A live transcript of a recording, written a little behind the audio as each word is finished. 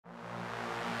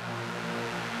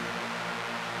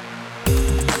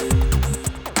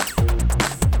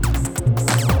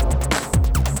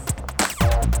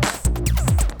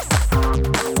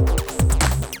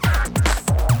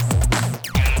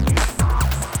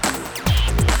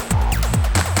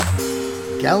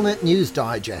Galnet News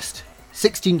Digest,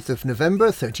 16th of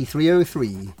November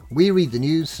 3303. We read the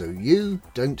news so you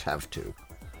don't have to.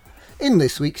 In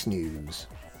this week's news,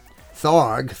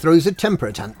 Tharg throws a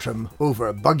temper tantrum over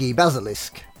a buggy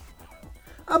basilisk.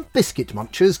 A biscuit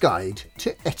muncher's guide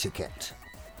to etiquette.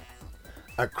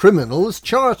 A criminal's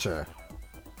charter.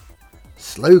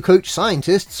 Slow coach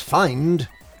scientists find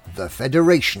the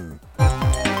Federation.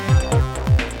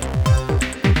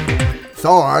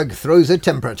 Tharg throws a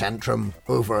temper tantrum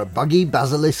over a buggy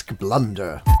basilisk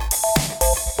blunder.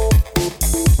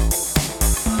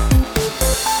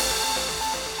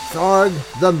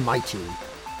 Tharg the Mighty,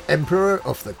 Emperor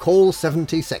of the Col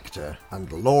 70 sector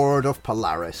and Lord of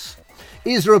Polaris,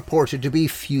 is reported to be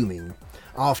fuming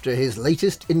after his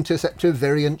latest interceptor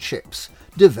variant ships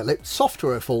developed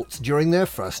software faults during their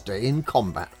first day in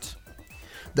combat.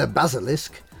 The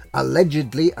Basilisk,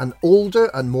 allegedly an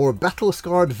older and more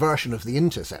battle-scarred version of the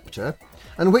Interceptor,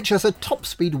 and which has a top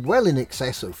speed well in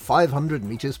excess of 500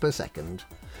 meters per second,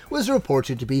 was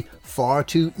reported to be far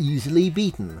too easily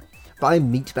beaten by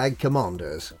meatbag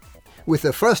commanders, with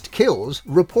the first kills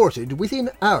reported within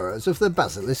hours of the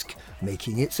Basilisk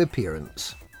making its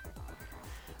appearance.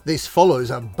 This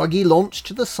follows a buggy launch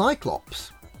to the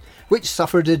Cyclops, which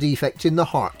suffered a defect in the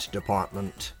heart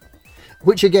department,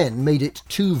 which again made it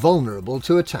too vulnerable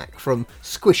to attack from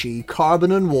squishy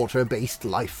carbon and water-based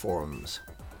life forms.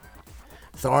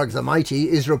 Tharg the Mighty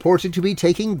is reported to be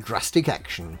taking drastic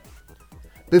action.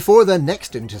 Before the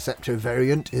next Interceptor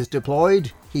variant is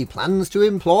deployed, he plans to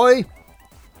employ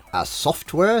a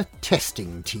software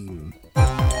testing team.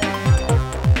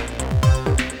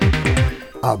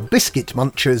 A biscuit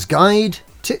muncher's guide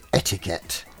to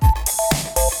etiquette.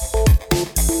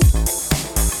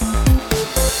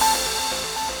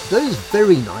 Those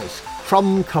very nice,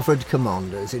 crumb-covered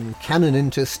commanders in Canon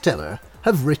Interstellar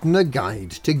have written a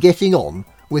guide to getting on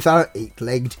with our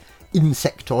eight-legged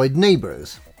insectoid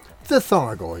neighbours, the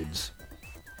Thargoids.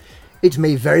 It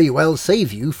may very well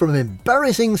save you from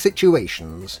embarrassing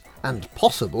situations and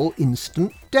possible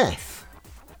instant death.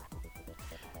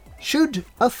 Should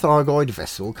a Thargoid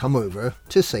vessel come over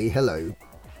to say hello,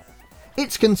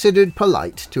 it's considered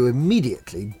polite to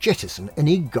immediately jettison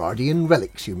any Guardian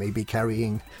relics you may be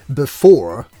carrying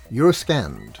before you're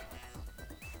scanned.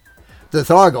 The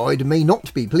Thargoid may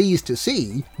not be pleased to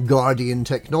see Guardian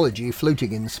technology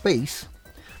floating in space,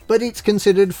 but it's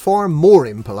considered far more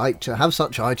impolite to have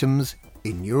such items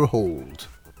in your hold.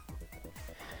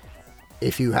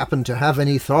 If you happen to have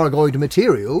any Thargoid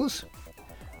materials,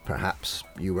 perhaps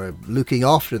you were looking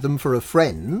after them for a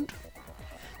friend,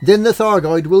 then the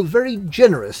Thargoid will very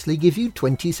generously give you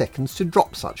 20 seconds to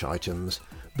drop such items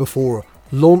before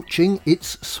launching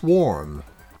its swarm.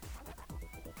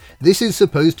 This is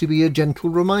supposed to be a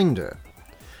gentle reminder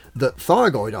that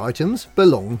Thargoid items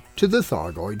belong to the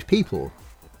Thargoid people,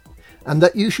 and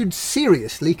that you should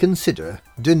seriously consider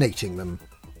donating them.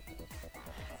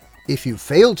 If you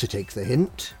fail to take the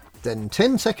hint, then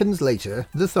 10 seconds later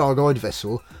the Thargoid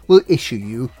vessel will issue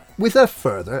you with a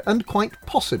further and quite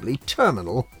possibly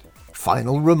terminal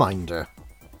final reminder.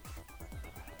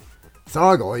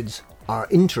 Thargoids are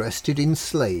interested in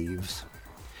slaves,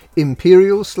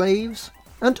 imperial slaves,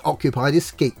 and occupied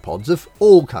escape pods of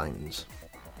all kinds.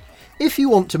 If you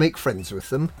want to make friends with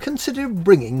them, consider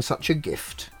bringing such a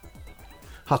gift.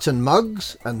 Hutton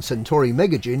Mugs and Centauri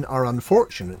Megajin are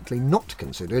unfortunately not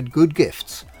considered good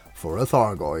gifts for a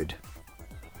Thargoid.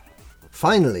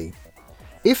 Finally,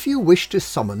 if you wish to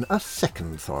summon a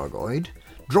second Thargoid,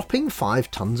 dropping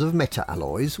 5 tons of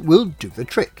meta-alloys will do the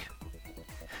trick.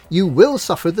 You will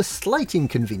suffer the slight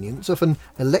inconvenience of an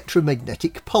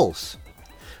electromagnetic pulse,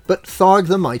 but Tharg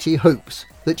the Mighty hopes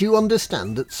that you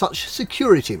understand that such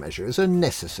security measures are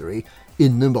necessary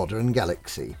in the modern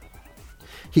galaxy.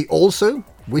 He also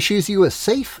wishes you a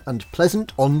safe and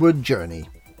pleasant onward journey,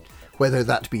 whether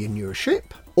that be in your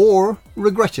ship or,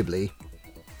 regrettably,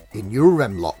 in your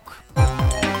Remlock.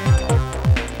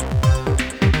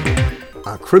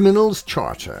 A criminal's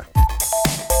charter.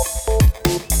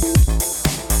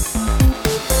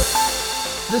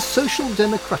 The Social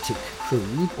Democratic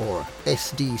Crew, or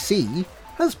SDC,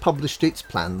 has published its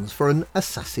plans for an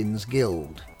Assassin's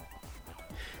Guild.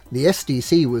 The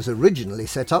SDC was originally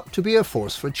set up to be a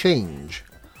force for change,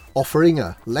 offering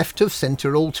a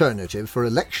left-of-centre alternative for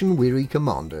election-weary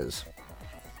commanders.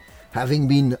 Having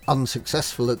been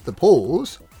unsuccessful at the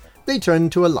polls, they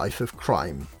turned to a life of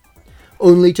crime,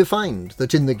 only to find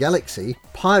that in the galaxy,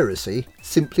 piracy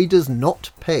simply does not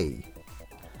pay.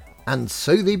 And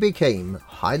so they became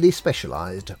highly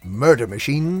specialised murder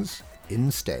machines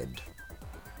instead.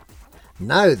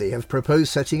 Now they have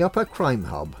proposed setting up a crime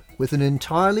hub with an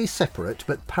entirely separate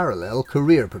but parallel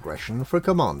career progression for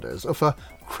commanders of a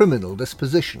criminal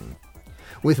disposition,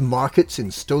 with markets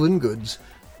in stolen goods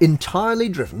entirely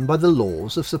driven by the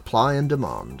laws of supply and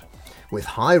demand, with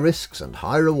high risks and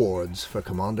high rewards for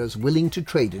commanders willing to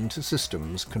trade into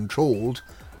systems controlled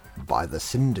by the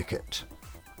Syndicate.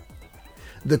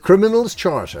 The Criminals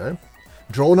Charter,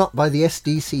 drawn up by the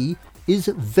SDC, is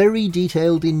very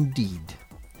detailed indeed,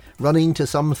 running to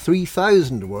some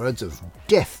 3,000 words of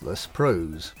deathless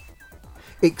prose.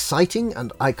 Exciting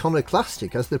and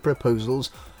iconoclastic as the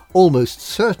proposals almost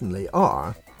certainly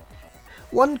are,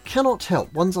 one cannot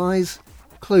help one's eyes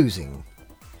closing,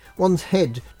 one's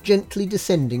head gently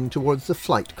descending towards the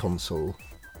flight console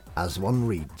as one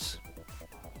reads.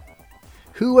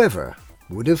 Whoever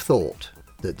would have thought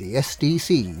that the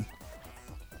SDC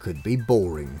could be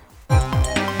boring?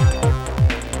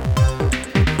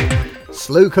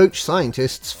 Slow coach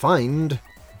scientists find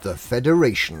the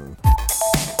Federation.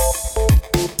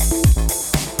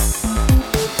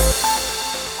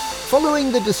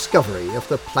 Following the discovery of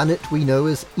the planet we know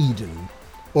as Eden,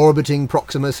 orbiting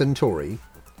Proxima Centauri,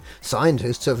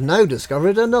 scientists have now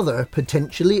discovered another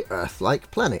potentially Earth-like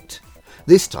planet,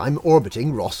 this time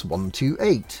orbiting Ross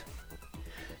 128.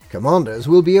 Commanders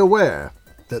will be aware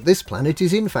that this planet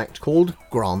is in fact called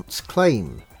Grant's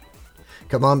Claim.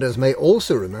 Commanders may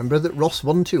also remember that Ross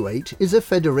 128 is a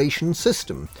Federation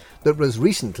system that was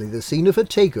recently the scene of a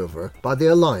takeover by the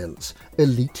Alliance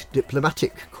Elite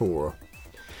Diplomatic Corps.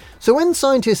 So when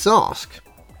scientists ask,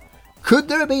 could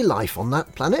there be life on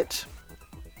that planet?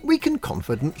 We can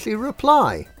confidently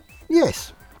reply,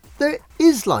 yes, there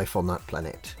is life on that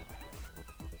planet.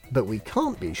 But we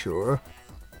can't be sure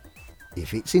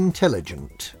if it's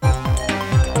intelligent.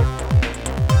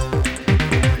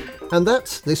 And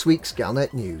that's this week's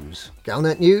Galnet News.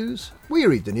 Galnet News, we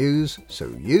read the news so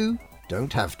you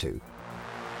don't have to.